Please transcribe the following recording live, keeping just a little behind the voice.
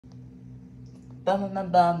Bum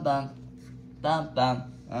bum bum bum bum bum.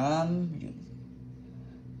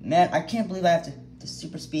 Man, I can't believe I have to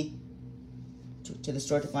super speed to the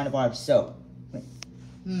store to find a bar of soap. Wait.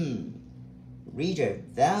 Reader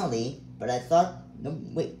Valley, but I thought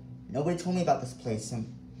nobody told me about this place.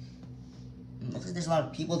 Looks like there's a lot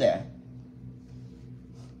of people there.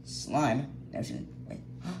 Slime. Never seen it. Wait.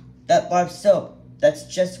 That bar of soap. That's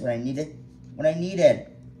just what I needed.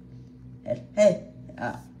 Hey,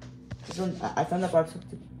 this one, I found that bar of soap.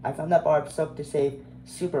 I found that bar of soap to save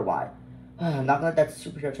Super Y. I'm not gonna let that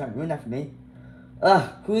superhero try and ruin that for me.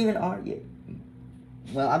 Who even are you?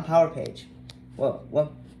 Well, I'm Power Paige. Well,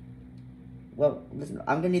 listen,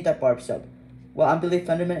 I'm gonna need that bar of soap. Well, I'm Billy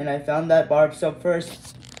Thunderman, and I found that bar of soap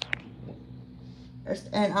first,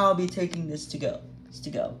 and I'll be taking this to go.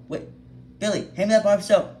 Wait, Billy, hand me that bar of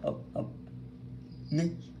soap.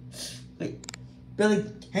 Me? Wait, Billy,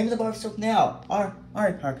 hand me the bar of soap now. All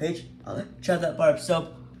right, Power Paige. I'll try that bar of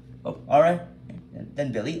soap. Oh, all right. And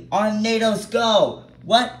then Billy, on NATO's go.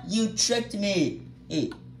 What? You tricked me.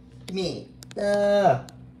 Now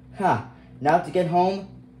to get home.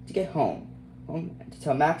 Home to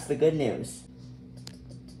tell Max the good news.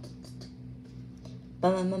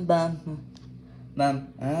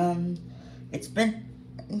 It's been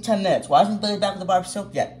 10 minutes. Why isn't Billy back with the bar of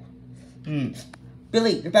soap yet?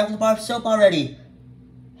 Billy, you're back with the bar of soap already.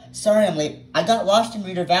 Sorry I'm late. I got lost in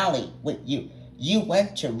Reader Valley. Wait, you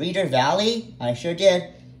went to Reader Valley? I sure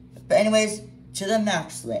did. But anyways, to the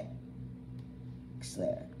Max Lair.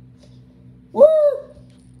 Woo!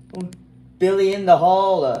 Billy in the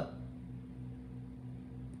hall.